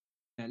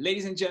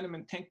Ladies and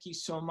gentlemen, thank you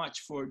so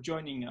much for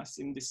joining us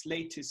in this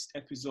latest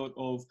episode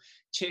of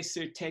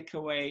CHACR Take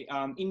Away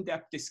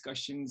in-depth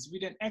discussions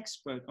with an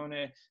expert on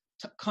a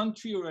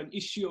country or an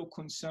issue of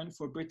concern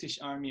for British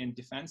Army and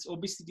Defence.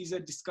 Obviously, these are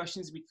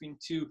discussions between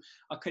two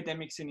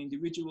academics and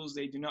individuals.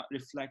 They do not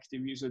reflect the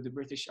views of the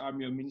British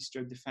Army or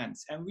Ministry of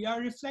Defence. And we are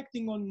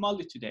reflecting on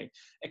Mali today,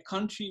 a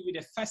country with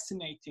a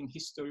fascinating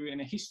history and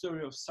a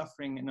history of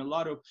suffering and a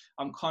lot of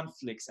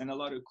conflicts and a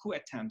lot of coup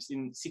attempts.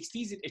 In the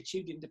 60s, it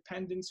achieved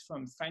independence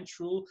from French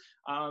rule,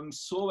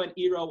 saw an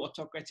era of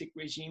autocratic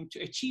regime to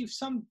achieve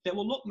some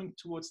development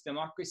towards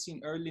democracy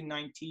in early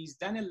 90s,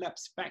 then it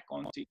lapsed back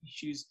onto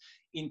issues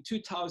in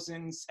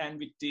 2000s, and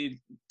with the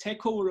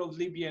takeover of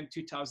Libya in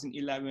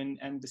 2011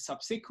 and the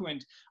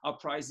subsequent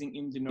uprising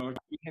in the north,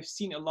 we have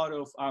seen a lot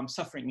of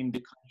suffering in the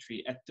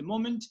country. At the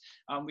moment,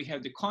 we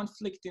have the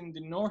conflict in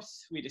the north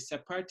with the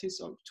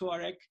separatist or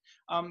Tuareg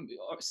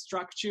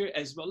structure,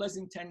 as well as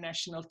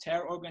international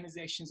terror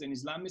organizations and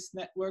Islamist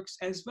networks,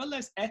 as well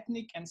as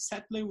ethnic and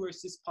settler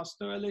versus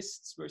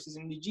pastoralists versus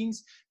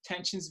indigenes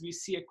tensions we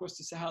see across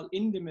the Sahel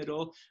in the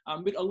middle,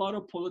 with a lot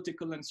of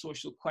political and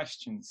social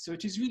questions. So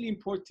it is really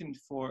important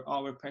for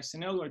our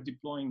personnel who are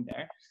deploying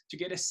there to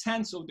get a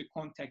sense of the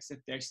context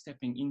that they're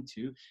stepping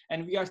into.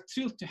 And we are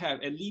thrilled to have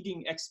a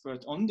leading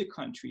expert on the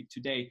country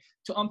today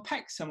to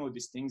unpack some of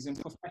these things. And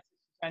Professor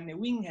Susanna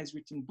Wing has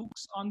written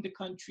books on the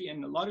country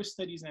and a lot of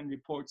studies and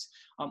reports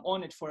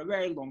on it for a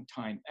very long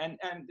time. And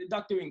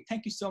Dr. Wing,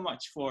 thank you so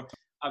much for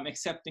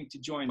accepting to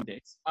join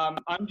this.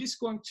 I'm just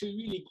going to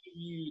really give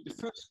you the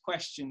first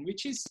question,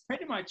 which is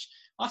pretty much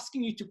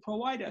asking you to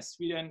provide us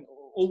with an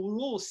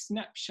overall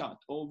snapshot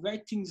of where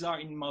things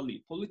are in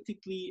Mali,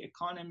 politically,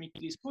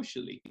 economically,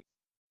 socially.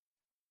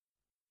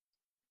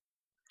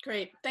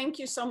 Great, thank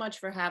you so much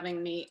for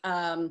having me.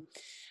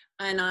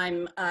 And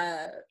I'm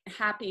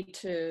happy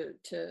to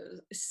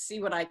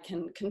see what I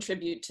can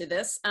contribute to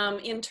this.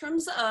 In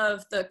terms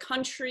of the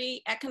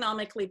country,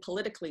 economically,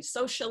 politically,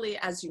 socially,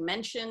 as you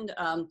mentioned,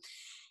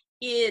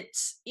 it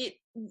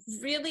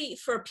really,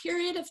 for a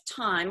period of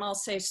time, I'll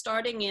say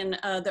starting in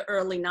the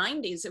early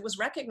 90s, it was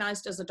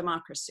recognized as a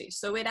democracy.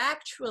 So it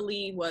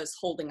actually was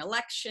holding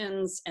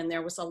elections, and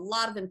there was a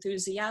lot of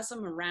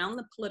enthusiasm around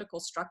the political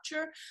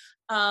structure.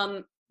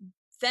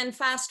 Then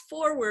fast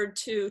forward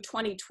to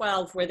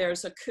 2012, where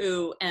there's a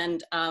coup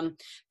and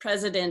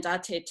President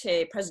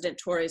ATT, President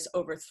Touré, is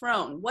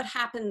overthrown. What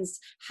happens?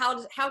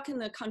 How can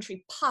the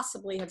country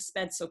possibly have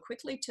sped so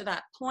quickly to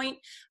that point?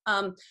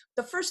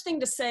 The first thing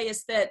to say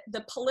is that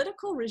the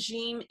political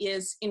regime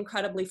is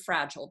incredibly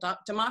fragile.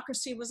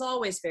 Democracy was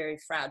always very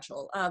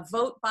fragile.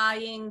 Vote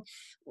buying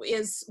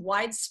is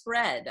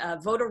widespread.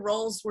 Voter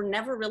rolls were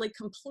never really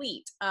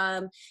complete.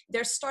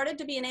 There started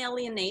to be an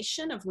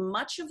alienation of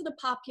much of the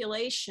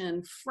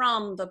population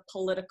from the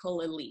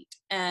political elite.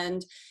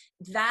 And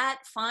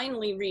that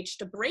finally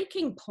reached a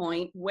breaking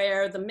point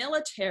where the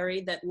military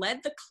that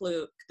led the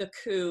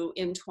coup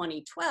in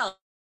 2012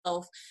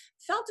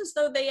 felt as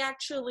though they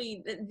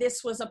actually,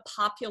 this was a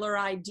popular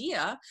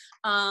idea,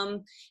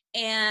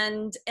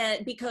 and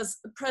because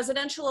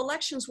presidential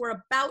elections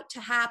were about to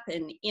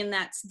happen in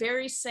that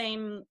very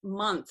same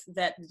month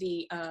that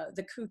the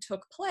coup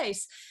took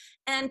place,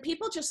 and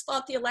people just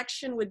thought the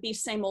election would be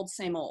same old,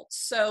 same old.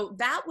 So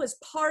that was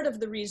part of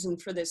the reason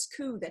for this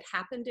coup that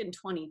happened in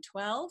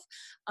 2012.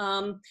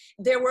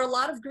 There were a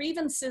lot of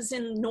grievances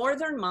in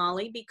northern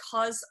Mali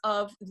because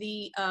of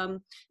the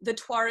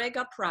Tuareg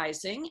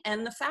uprising,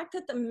 and the fact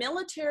that the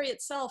military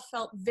itself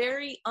felt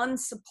very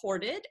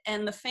unsupported,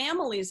 and the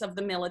families of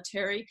the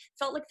military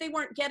felt like they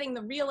weren't getting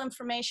the real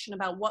information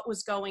about what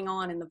was going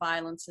on in the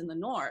violence in the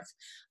north.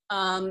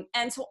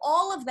 And so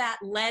all of that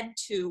led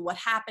to what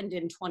happened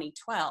in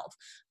 2012.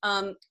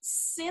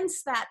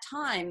 Since that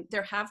time,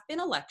 there have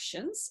been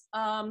elections,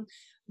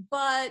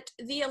 but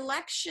the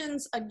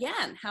elections,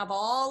 again, have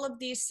all of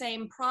these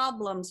same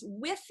problems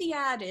with the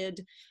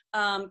added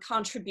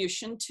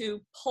contribution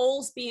to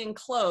polls being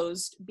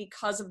closed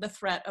because of the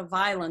threat of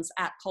violence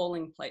at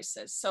polling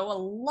places. So a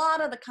lot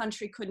of the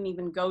country couldn't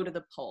even go to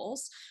the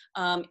polls.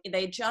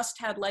 They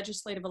just had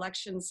legislative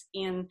elections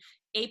in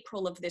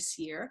April of this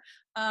year.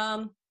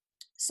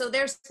 So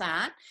there's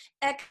that.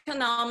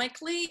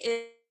 Economically,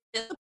 it's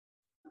the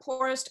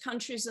poorest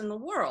countries in the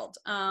world,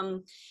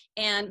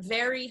 and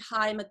very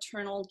high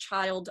maternal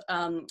child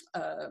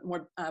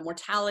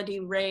mortality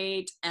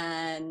rate,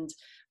 and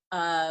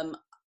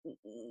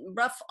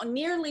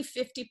nearly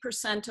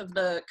 50% of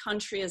the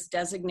country is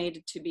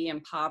designated to be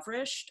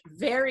impoverished.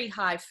 Very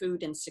high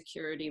food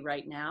insecurity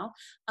right now.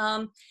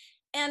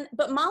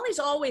 But Mali's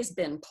always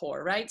been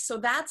poor, right? So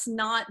that's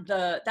not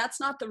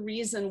the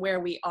reason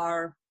where we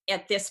are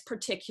at this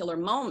particular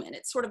moment.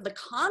 It's sort of the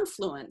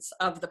confluence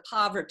of the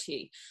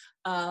poverty,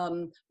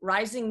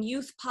 rising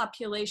youth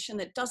population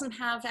that doesn't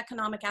have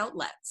economic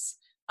outlets.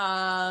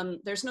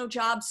 There's no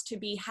jobs to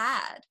be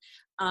had.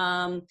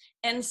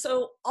 And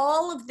so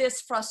all of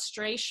this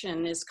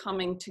frustration is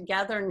coming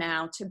together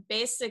now to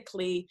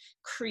basically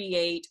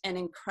create an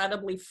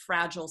incredibly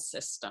fragile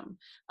system,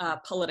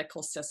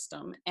 political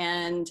system.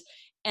 And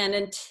And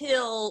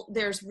until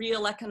there's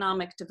real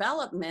economic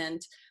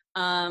development,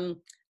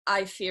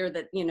 I fear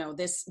that, you know,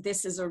 this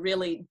is a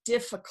really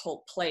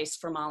difficult place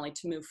for Mali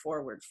to move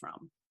forward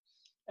from.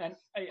 And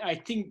I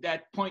think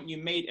that point you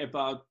made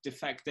about the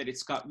fact that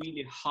it's got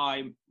really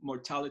high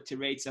mortality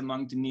rates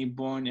among the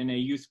newborn and a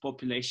youth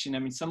population. I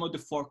mean, some of the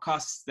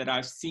forecasts that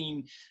I've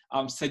seen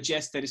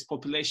suggest that its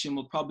population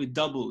will probably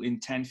double in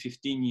 10,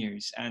 15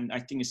 years. And I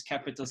think its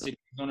capital city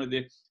is one of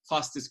the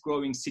fastest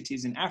growing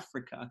cities in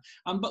Africa.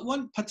 But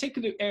one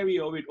particular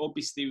area of it,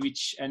 obviously,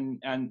 which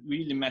and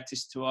really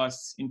matters to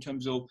us in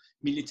terms of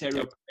military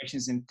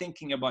operations and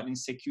thinking about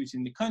insecurity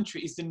in the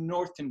country, is the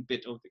northern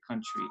bit of the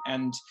country.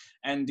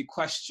 And the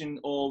question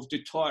of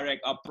the Tuareg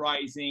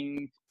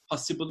uprising,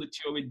 possibility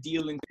of a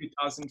deal in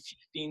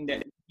 2015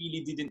 that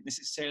really didn't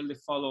necessarily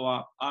follow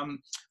up.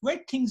 Where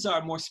things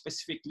are more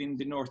specifically in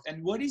the north,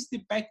 and what is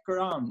the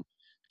background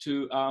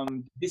to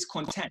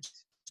discontent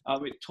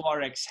with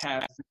Tuaregs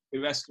have with the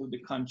rest of the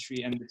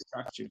country and the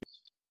structures?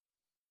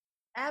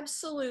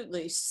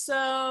 Absolutely.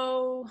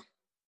 So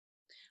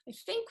I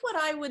think what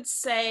I would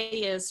say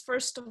is,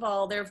 first of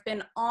all, there have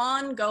been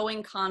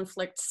ongoing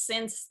conflicts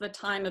since the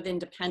time of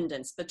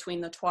independence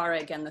between the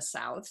Tuareg and the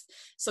South.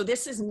 So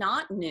this is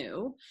not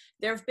new.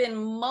 There have been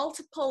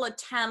multiple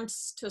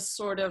attempts to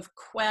sort of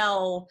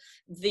quell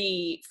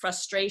the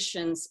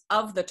frustrations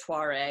of the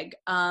Tuareg,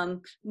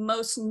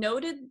 most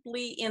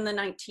notably in the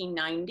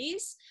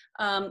 1990s.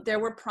 There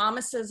were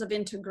promises of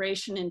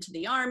integration into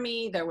the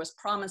army. There was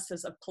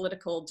promises of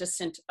political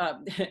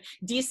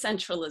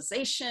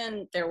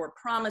decentralization. There were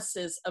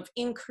promises of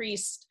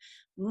increased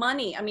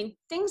money. I mean,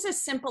 things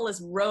as simple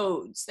as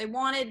roads. They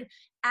wanted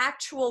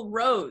actual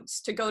roads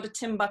to go to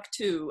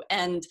Timbuktu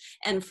and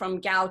from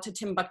Gao to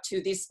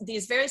Timbuktu,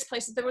 these various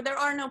places there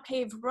are no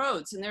paved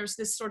roads. And there's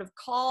this sort of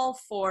call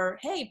for,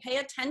 hey, pay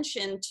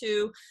attention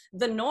to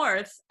the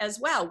north as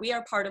well. We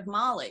are part of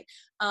Mali.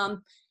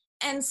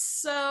 And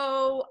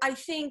so I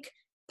think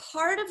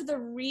part of the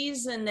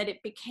reason that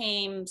it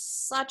became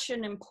such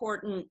an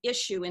important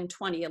issue in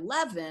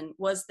 2011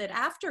 was that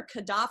after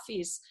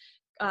Gaddafi's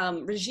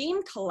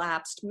regime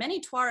collapsed, many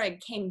Tuareg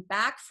came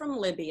back from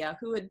Libya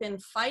who had been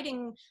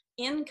fighting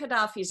in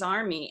Gaddafi's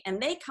army,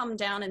 and they come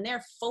down and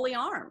they're fully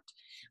armed,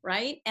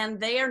 right? And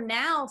they are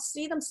now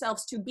see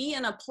themselves to be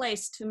in a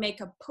place to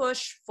make a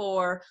push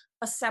for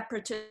a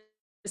separatist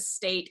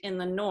state in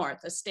the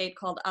north, a state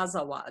called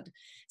Azawad.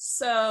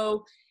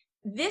 So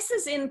this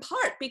is in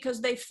part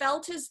because they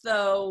felt as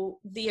though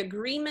the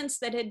agreements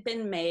that had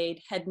been made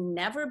had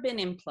never been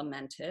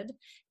implemented.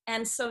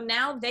 And so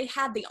now they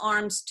had the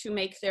arms to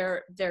make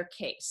their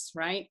case,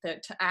 right?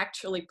 To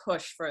actually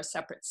push for a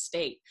separate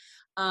state.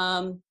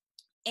 And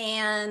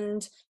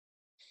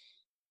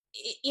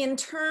in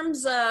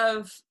terms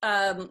of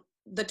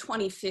the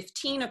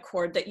 2015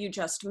 accord that you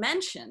just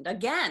mentioned,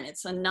 again,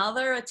 it's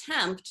another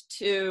attempt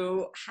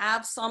to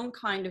have some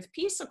kind of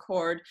peace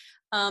accord.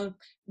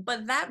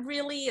 But that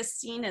really is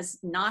seen as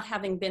not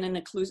having been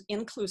an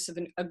inclusive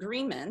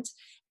agreement.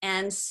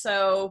 And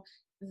so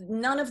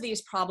none of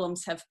these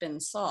problems have been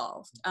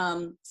solved.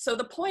 So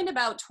the point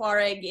about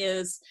Tuareg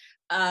is,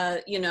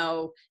 you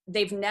know,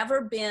 they've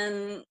never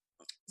been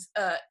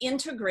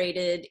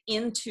integrated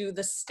into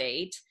the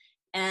state.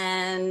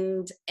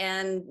 And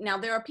now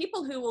there are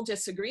people who will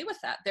disagree with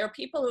that. There are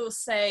people who will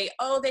say,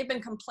 oh, they've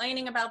been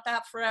complaining about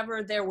that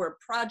forever. There were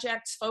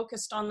projects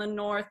focused on the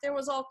north. There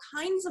was all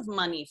kinds of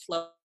money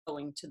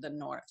flowing to the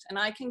north. And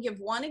I can give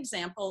one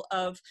example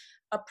of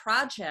a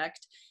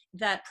project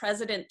that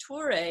President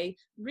Toure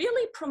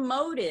really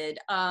promoted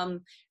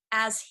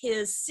as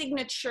his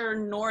signature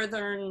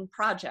northern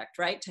project,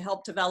 right, to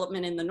help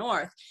development in the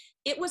north.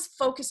 It was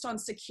focused on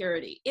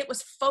security. It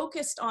was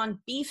focused on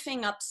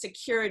beefing up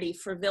security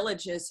for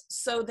villages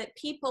so that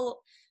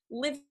people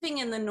living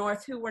in the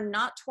north who were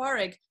not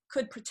Tuareg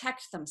could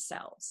protect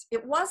themselves.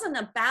 It wasn't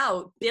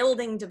about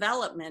building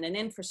development and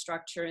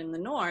infrastructure in the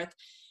north.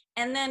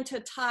 And then to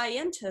tie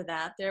into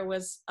that, there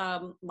was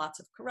lots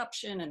of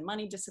corruption and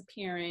money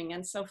disappearing.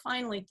 And so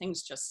finally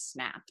things just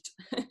snapped.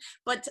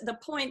 But the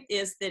point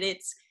is that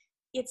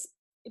it's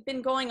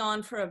been going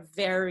on for a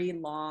very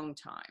long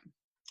time.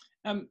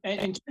 An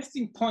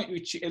interesting point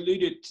which you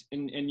alluded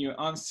in your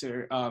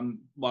answer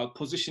while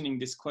positioning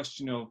this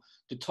question of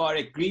the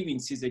Tuareg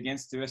grievances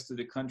against the rest of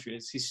the country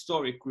as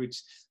historic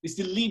roots is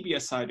the Libya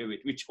side of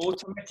it, which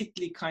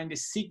automatically kind of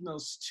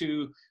signals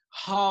to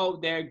how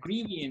their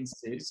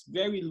grievances,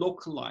 very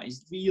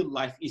localized, real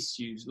life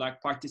issues like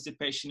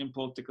participation in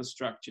political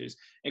structures,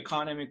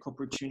 economic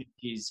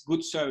opportunities,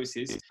 good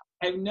services,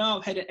 have now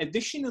had an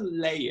additional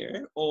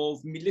layer of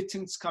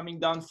militants coming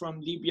down from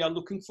Libya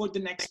looking for the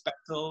next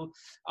battle,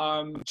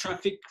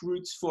 traffic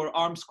routes for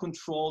arms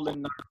control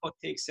and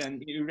narcotics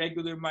and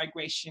irregular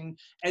migration,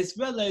 as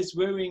well as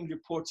worrying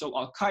reports of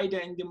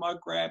Al-Qaeda in the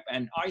Maghreb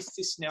and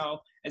ISIS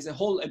now as a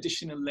whole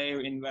additional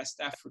layer in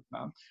West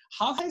Africa.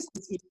 How has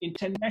these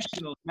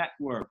international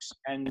networks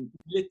and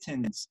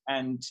militants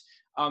and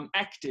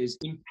actors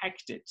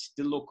impacted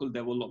the local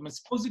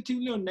developments,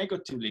 positively or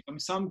negatively?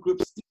 Some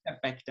groups have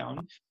step back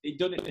down. They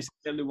don't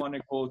necessarily want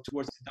to go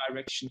towards the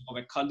direction of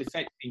a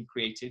caliphate being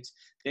created.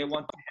 They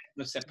want to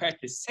have a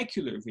separatist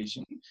secular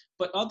vision,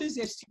 but others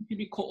they seem to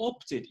be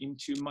co-opted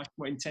into much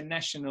more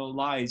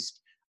internationalized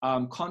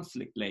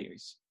conflict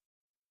layers.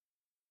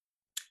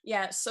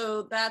 Yeah,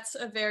 so that's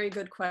a very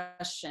good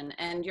question.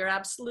 And you're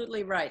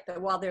absolutely right that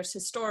while there's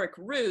historic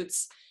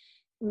roots,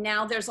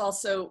 now there's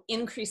also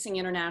increasing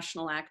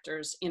international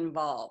actors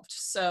involved.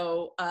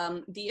 So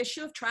the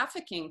issue of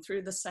trafficking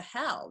through the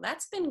Sahel,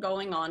 that's been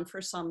going on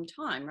for some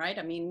time, right?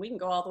 I mean, we can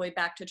go all the way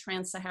back to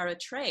trans-Sahara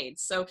trade.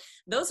 So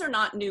those are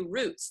not new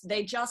routes.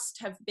 They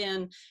just have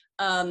been,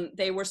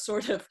 they were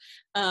sort of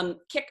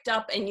kicked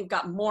up, and you've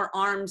got more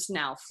arms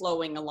now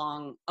flowing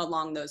along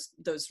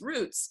those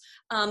routes.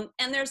 And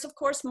there's, of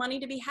course, money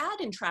to be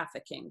had in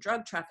trafficking,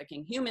 drug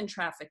trafficking, human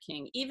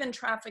trafficking, even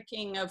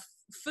trafficking of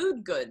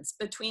food goods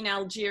between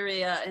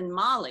Algeria and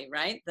Mali,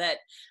 right? That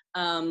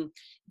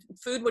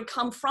food would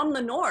come from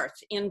the north,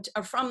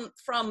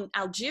 from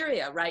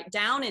Algeria, right,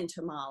 down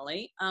into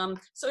Mali.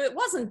 So it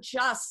wasn't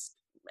just,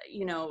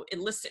 you know,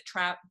 illicit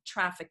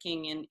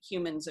trafficking in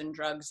humans and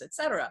drugs,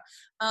 etc.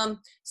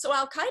 So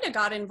Al-Qaeda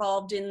got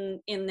involved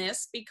in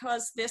this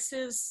because this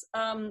is,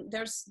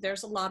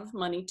 there's a lot of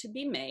money to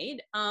be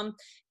made.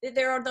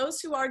 There are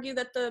those who argue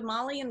that the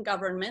Malian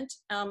government,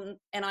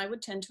 and I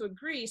would tend to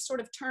agree,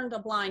 sort of turned a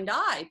blind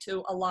eye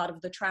to a lot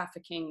of the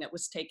trafficking that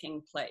was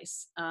taking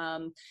place,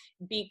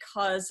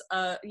 because,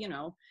 you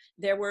know,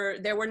 there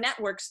were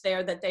networks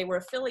there that they were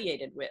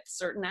affiliated with,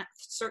 certain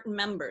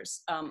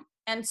members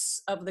and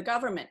of the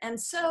government. And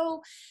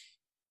so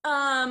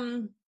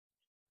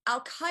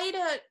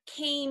Al-Qaeda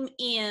came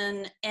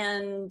in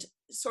and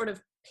sort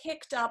of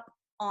picked up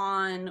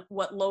on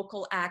what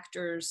local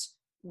actors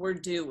were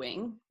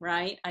doing,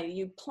 right?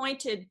 You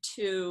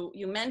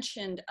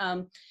mentioned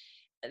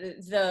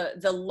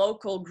the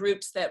local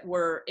groups that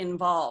were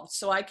involved.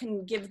 So I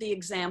can give the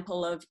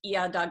example of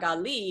Iyad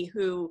Agali,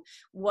 who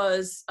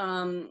was,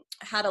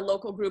 had a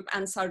local group,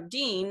 Ansar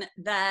Din,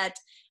 that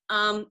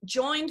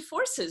joined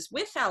forces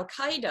with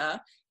Al-Qaeda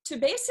to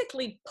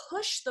basically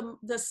push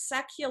the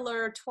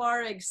secular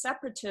Tuareg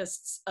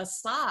separatists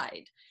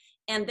aside.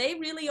 And they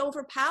really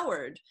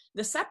overpowered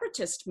the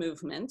separatist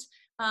movement.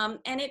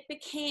 And it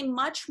became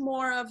much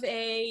more of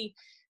a,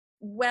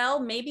 well,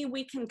 maybe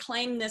we can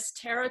claim this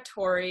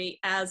territory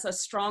as a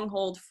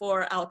stronghold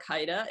for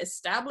Al-Qaeda,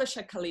 establish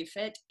a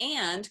caliphate,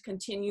 and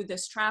continue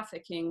this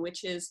trafficking,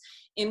 which is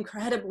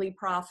incredibly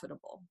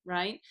profitable,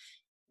 right?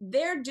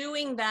 They're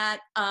doing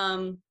that.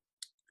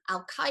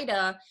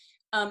 Al-Qaeda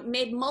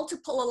made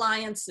multiple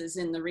alliances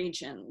in the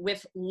region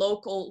with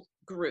local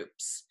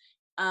groups.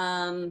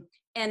 And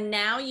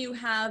now you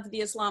have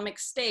the Islamic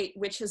State,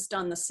 which has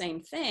done the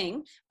same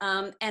thing,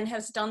 and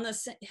has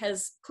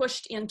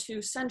pushed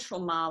into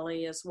central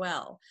Mali as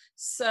well.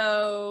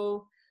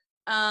 So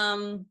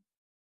I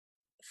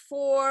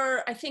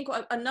think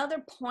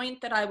another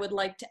point that I would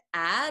like to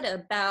add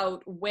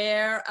about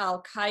where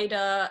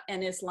Al-Qaeda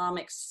and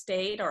Islamic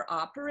State are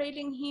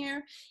operating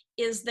here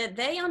is that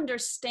they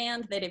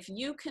understand that if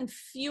you can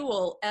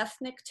fuel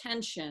ethnic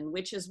tension,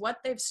 which is what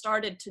they've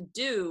started to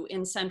do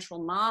in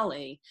central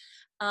Mali,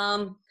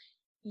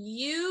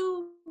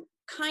 you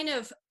kind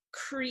of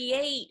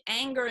create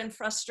anger and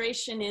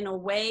frustration in a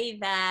way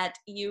that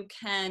you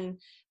can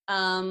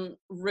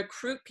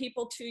recruit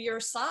people to your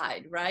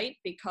side, right?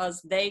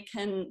 Because they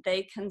can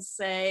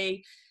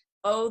say,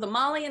 oh, the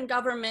Malian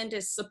government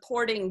is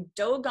supporting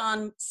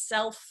Dogon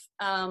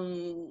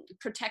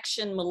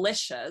self-protection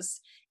militias,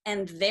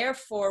 and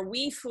therefore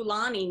we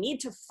Fulani need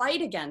to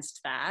fight against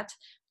that.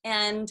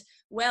 And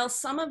well,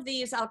 some of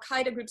these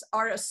Al-Qaeda groups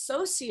are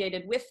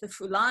associated with the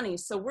Fulani,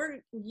 so we're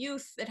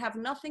youth that have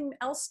nothing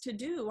else to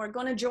do are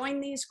going to join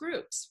these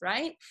groups,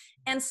 right?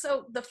 And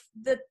so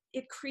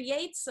it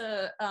creates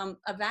a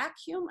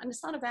vacuum, and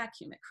it's not a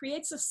vacuum, it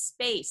creates a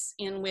space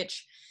in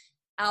which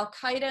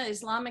Al-Qaeda,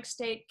 Islamic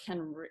State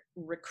can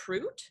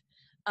recruit,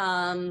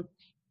 and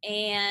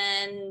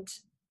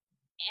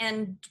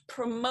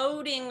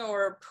promoting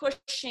or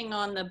pushing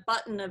on the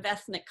button of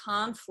ethnic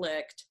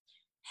conflict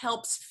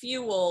helps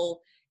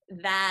fuel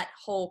that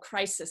whole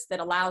crisis that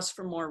allows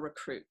for more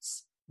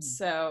recruits.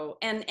 So,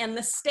 and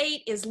the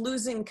state is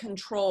losing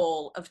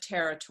control of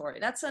territory.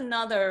 That's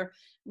another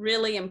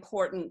really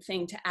important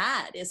thing to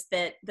add, is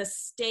that the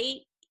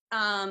state,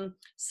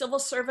 civil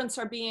servants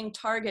are being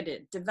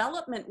targeted,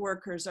 development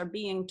workers are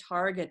being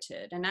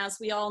targeted, and as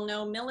we all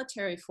know,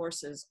 military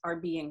forces are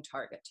being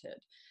targeted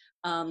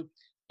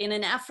in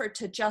an effort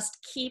to just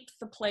keep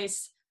the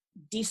place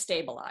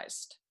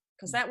destabilized,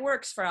 because that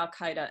works for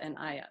Al-Qaeda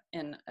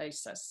and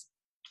ISIS,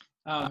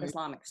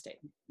 Islamic State.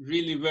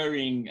 really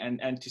worrying,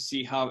 and to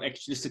see how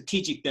actually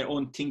strategic their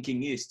own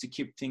thinking is to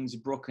keep things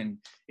broken.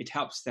 It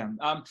helps them.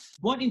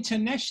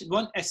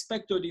 One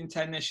aspect of the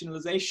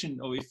internationalization,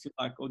 or if you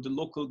like, or the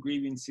local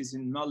grievances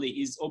in Mali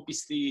is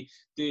obviously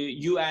the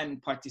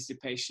UN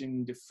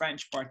participation, the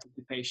French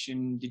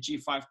participation, the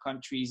G5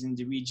 countries in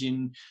the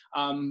region.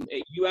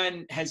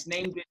 UN has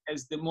named it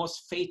as the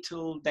most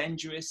fatal,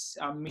 dangerous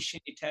mission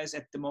it has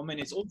at the moment.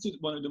 It's also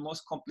one of the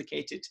most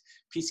complicated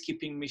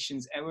peacekeeping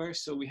missions ever.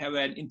 So we have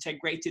an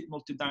integrated,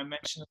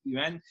 multidimensional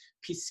UN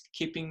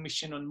peacekeeping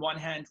mission on one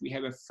hand. We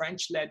have a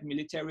French-led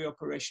military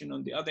operation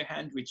on the other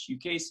hand, which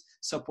UK is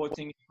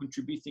supporting and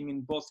contributing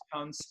in both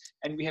counts.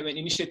 And we have an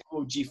initiative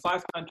of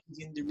G5 countries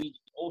in the region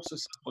also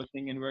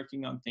supporting and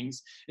working on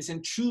things. It's a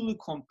truly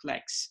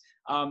complex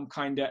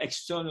kind of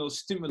external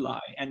stimuli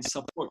and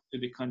support to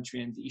the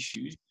country and the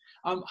issues.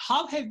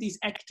 How have these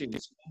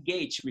actors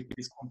engaged with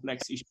these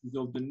complex issues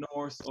of the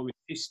North, of its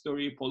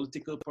history,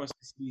 political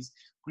processes,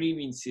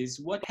 grievances?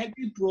 What have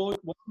you brought?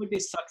 What were their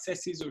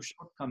successes or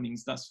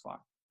shortcomings thus far?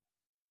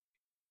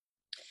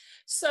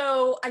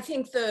 So I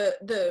think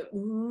the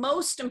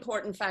most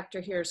important factor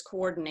here is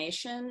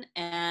coordination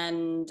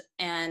and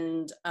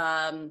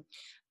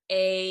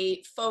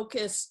a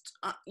focused,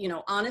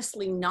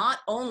 honestly, not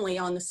only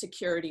on the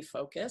security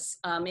focus.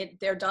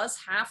 There does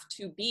have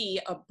to be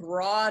a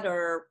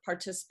broader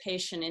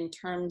participation in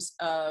terms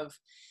of,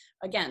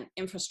 again,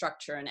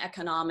 infrastructure and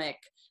economic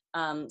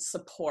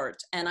support.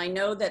 And I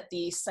know that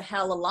the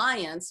Sahel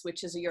Alliance,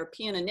 which is a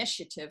European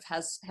initiative,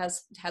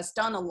 has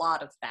done a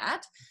lot of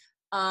that.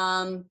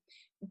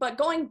 But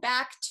going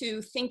back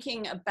to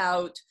thinking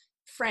about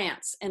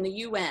France and the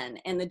UN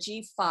and the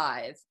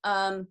G5,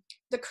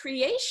 the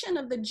creation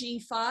of the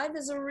G5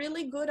 is a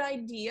really good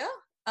idea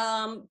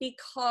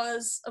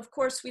because, of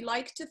course, we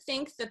like to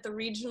think that the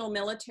regional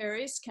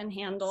militaries can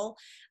handle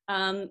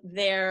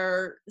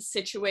their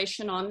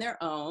situation on their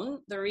own.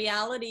 The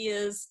reality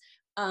is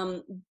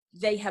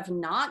they have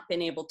not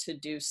been able to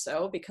do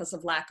so because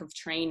of lack of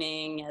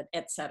training,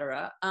 et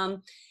cetera.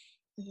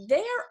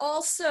 They're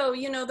also,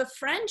 the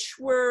French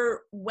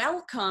were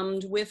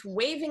welcomed with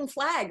waving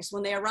flags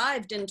when they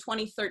arrived in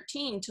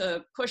 2013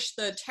 to push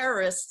the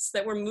terrorists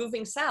that were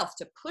moving south,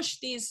 to push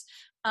these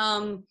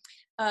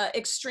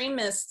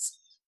extremists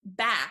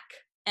back.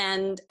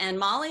 And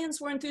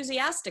Malians were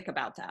enthusiastic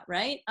about that,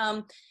 right?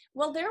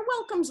 Well, their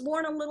welcome's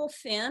worn a little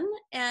thin,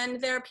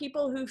 and there are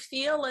people who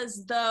feel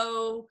as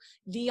though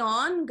the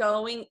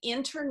ongoing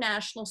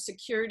international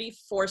security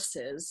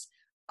forces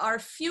are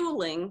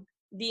fueling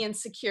the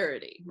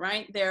insecurity,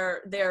 right?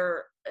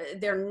 They're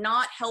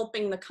not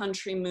helping the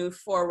country move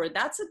forward.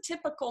 That's a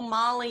typical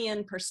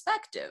Malian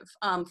perspective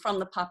from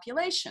the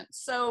population.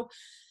 So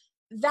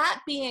that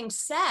being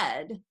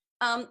said,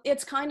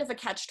 it's kind of a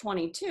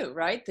catch-22,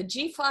 right? The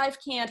G5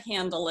 can't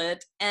handle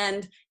it,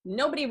 and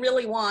nobody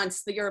really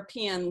wants the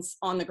Europeans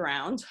on the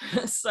ground.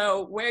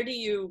 So where do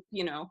you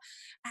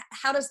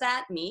how does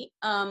that meet?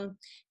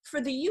 For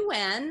the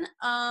UN,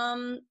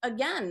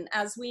 again,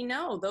 as we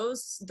know,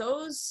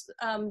 those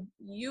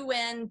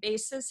UN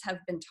bases have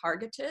been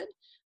targeted.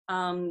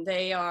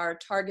 They are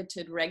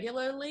targeted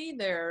regularly.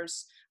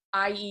 There's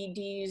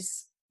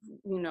IEDs,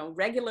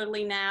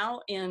 regularly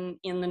now in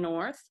the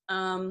north.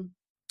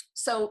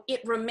 So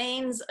it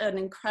remains an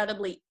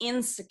incredibly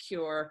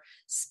insecure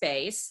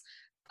space.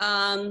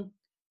 I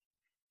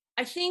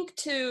think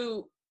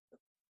to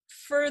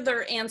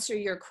further answer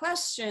your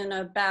question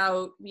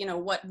about,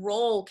 what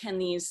role can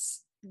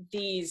these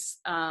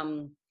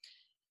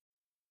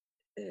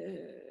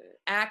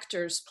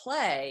actors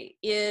play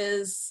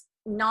is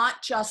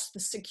not just the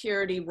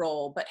security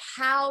role, but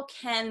how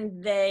can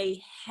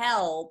they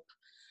help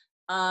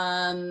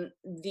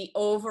the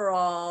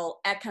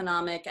overall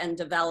economic and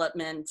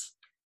development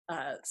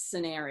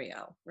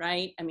scenario,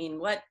 right? I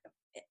mean,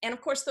 and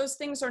of course, those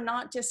things are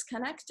not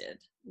disconnected.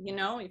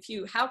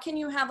 How can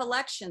you have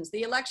elections?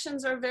 The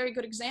elections are a very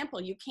good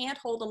example. You can't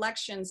hold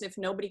elections if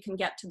nobody can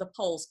get to the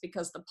polls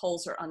because the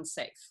polls are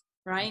unsafe,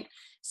 right?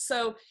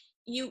 So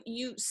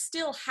you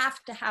still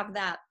have to have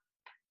that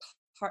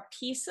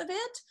piece of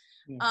it.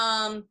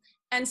 Yeah.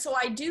 And so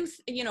I do,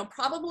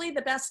 probably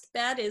the best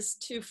bet is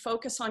to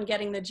focus on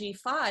getting the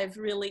G5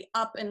 really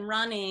up and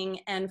running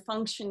and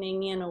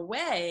functioning in a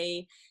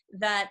way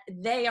that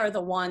they are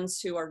the ones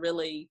who are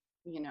really,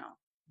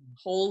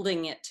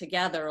 holding it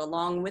together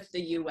along with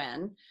the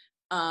UN.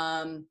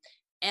 And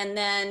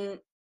then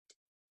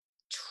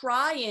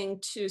trying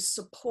to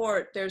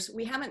support,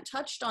 we haven't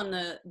touched on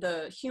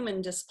the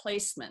human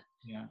displacement,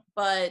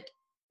 but,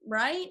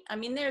 right? I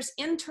mean, there's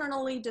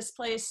internally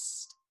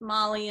displaced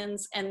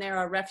Malians and there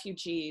are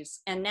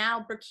refugees, and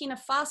now Burkina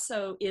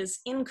Faso is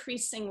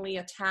increasingly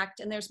attacked,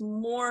 and there's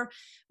more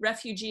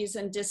refugees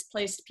and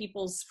displaced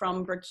peoples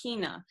from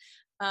Burkina,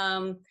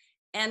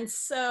 and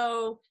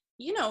so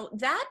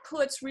that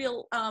puts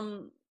real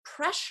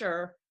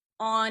pressure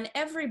on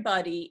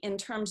everybody in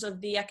terms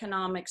of the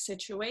economic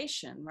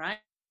situation, right?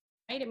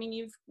 I mean,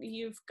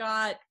 you've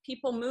got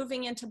people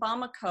moving into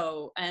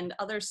Bamako and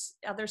other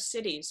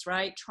cities,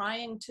 right,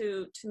 trying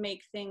to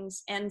make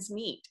ends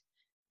meet.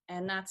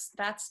 And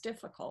that's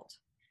difficult.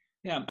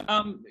 Yeah.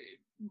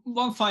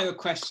 One final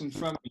question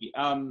from me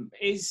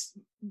is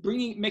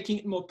making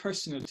it more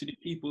personal to the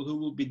people who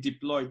will be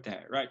deployed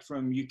there, right?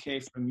 From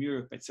UK, from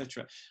Europe,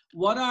 etc.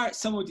 What are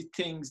some of the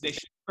things they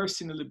should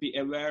personally be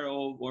aware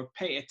of or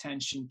pay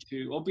attention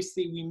to?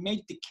 Obviously, we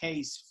made the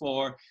case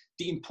for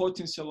the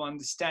importance of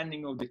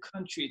understanding of the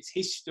country, its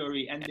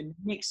history, and the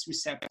mixed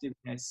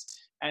receptiveness,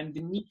 and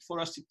the need for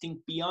us to think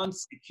beyond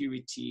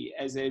security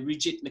as a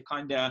rigidly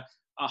kind of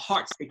a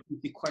hard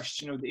security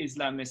question of the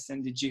Islamists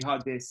and the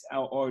jihadists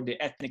or the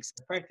ethnic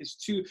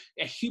separatists to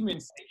a human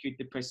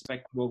security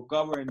perspective of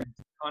governance,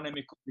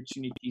 economic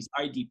opportunities,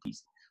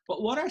 IDPs.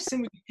 But what are some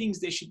of the things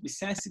they should be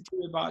sensitive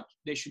about,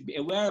 they should be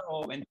aware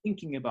of and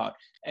thinking about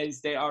as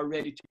they are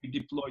ready to be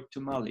deployed to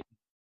Mali?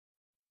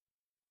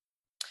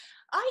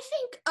 I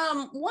think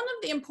one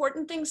of the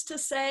important things to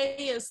say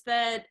is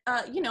that,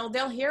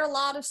 they'll hear a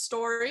lot of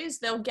stories,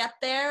 they'll get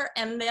there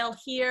and they'll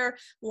hear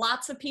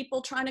lots of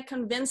people trying to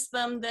convince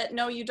them that,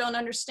 no, you don't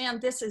understand,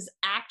 this is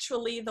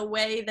actually the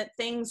way that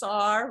things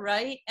are,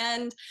 right?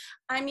 And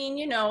I mean,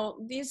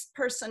 these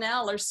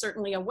personnel are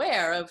certainly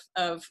aware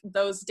of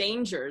those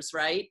dangers,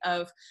 right?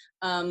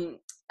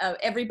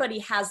 Everybody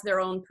has their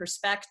own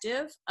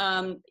perspective.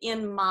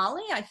 In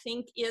Mali, I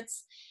think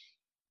it's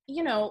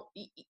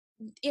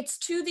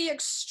to the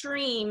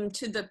extreme,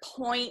 to the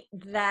point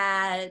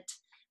that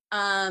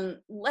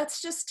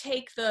let's just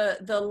take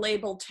the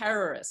label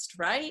terrorist,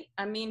 right?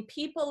 I mean,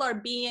 people are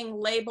being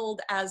labeled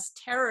as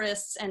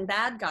terrorists and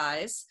bad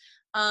guys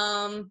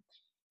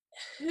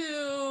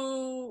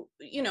who,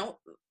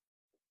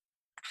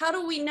 how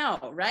do we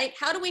know, right?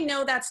 How do we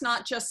know that's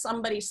not just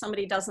somebody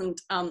doesn't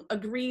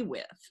agree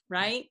with,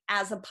 right?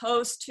 As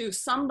opposed to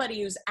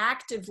somebody who's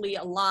actively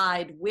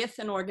allied with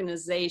an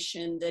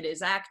organization that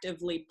is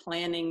actively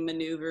planning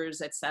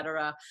maneuvers,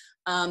 etc.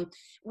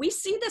 We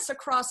see this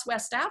across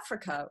West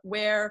Africa,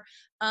 where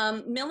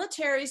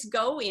militaries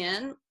go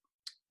in,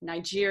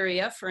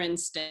 Nigeria, for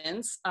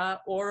instance,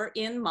 or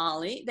in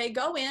Mali, they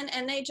go in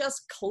and they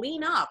just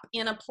clean up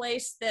in a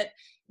place that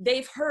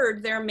they've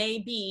heard there may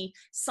be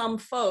some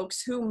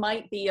folks who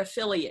might be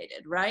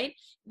affiliated, right?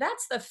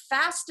 That's the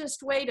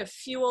fastest way to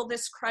fuel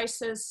this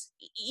crisis,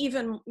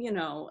 even,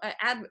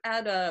 add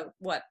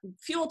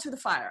fuel to the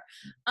fire.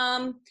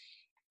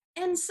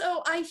 And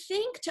so I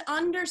think to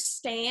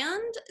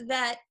understand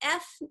that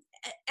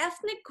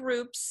ethnic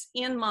groups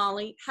in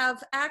Mali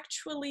have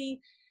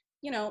actually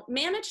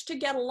managed to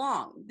get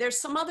along. There's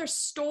some other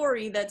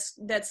story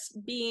that's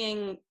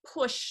being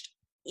pushed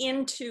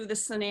into the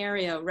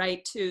scenario,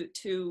 right,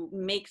 to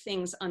make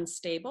things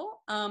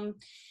unstable.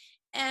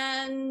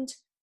 And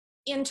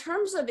in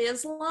terms of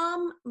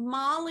Islam,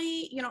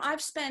 Mali,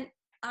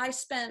 I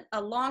spent a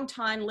long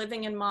time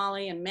living in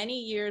Mali and many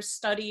years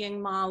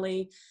studying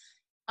Mali.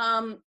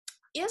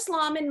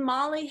 Islam in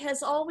Mali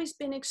has always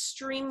been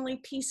extremely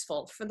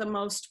peaceful for the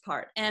most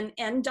part,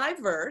 and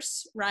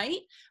diverse, right?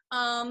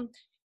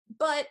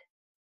 But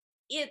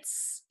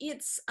it's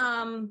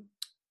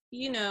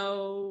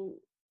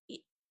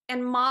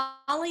and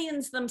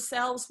Malians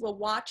themselves will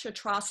watch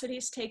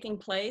atrocities taking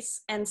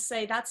place and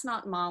say, that's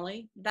not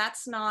Mali,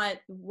 that's not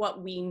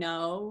what we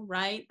know,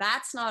 right?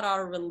 That's not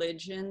our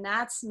religion,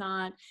 that's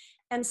not.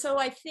 And so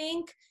I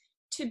think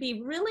to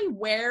be really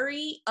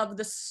wary of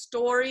the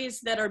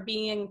stories that are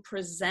being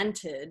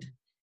presented,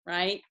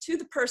 right, to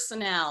the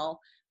personnel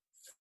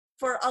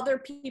for other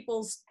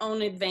people's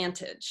own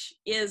advantage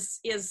is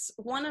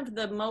one of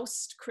the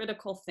most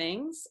critical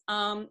things.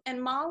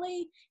 And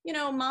Mali,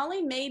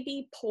 Mali may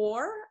be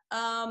poor.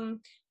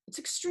 It's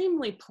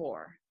extremely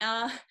poor,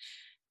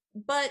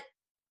 but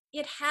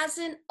it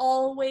hasn't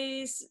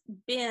always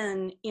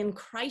been in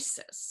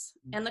crisis.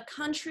 And the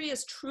country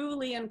is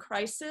truly in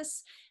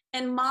crisis.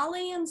 And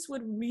Malians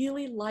would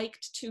really like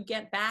to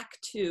get back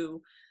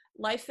to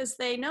life as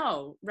they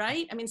know,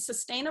 right? I mean,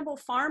 sustainable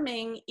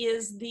farming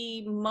is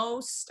the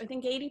most, I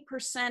think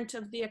 80%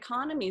 of the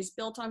economy is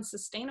built on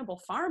sustainable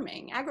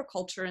farming,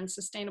 agriculture and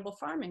sustainable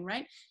farming,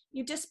 right?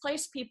 You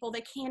displace people,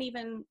 they can't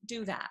even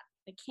do that.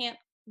 They can't,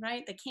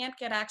 right? They can't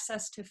get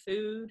access to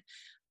food.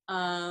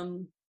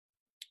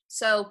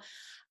 So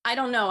I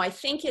don't know, I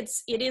think it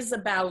is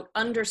about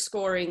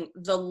underscoring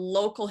the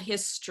local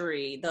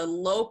history, the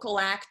local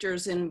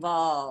actors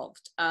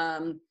involved,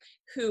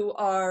 who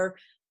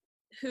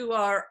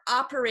are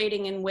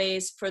operating in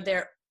ways for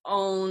their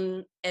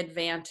own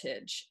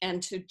advantage,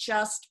 and to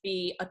just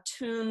be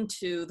attuned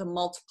to the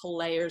multiple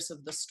layers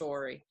of the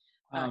story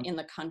in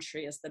the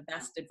country is the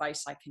best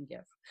advice I can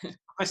give.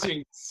 Professor,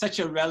 such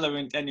a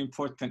relevant and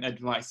important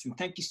advice, and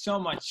thank you so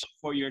much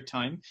for your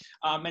time.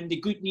 And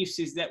the good news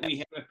is that we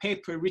have a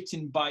paper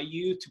written by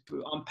you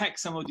to unpack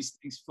some of these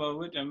things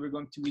forward, and we're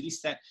going to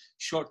release that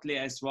shortly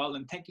as well.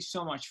 And thank you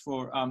so much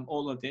for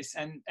all of this,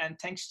 and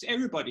thanks to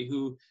everybody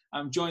who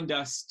joined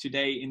us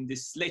today in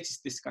this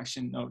latest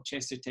discussion of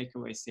CHACR Take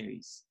Away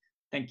series.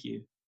 Thank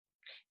you.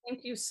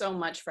 Thank you so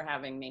much for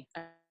having me.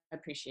 I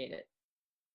appreciate it.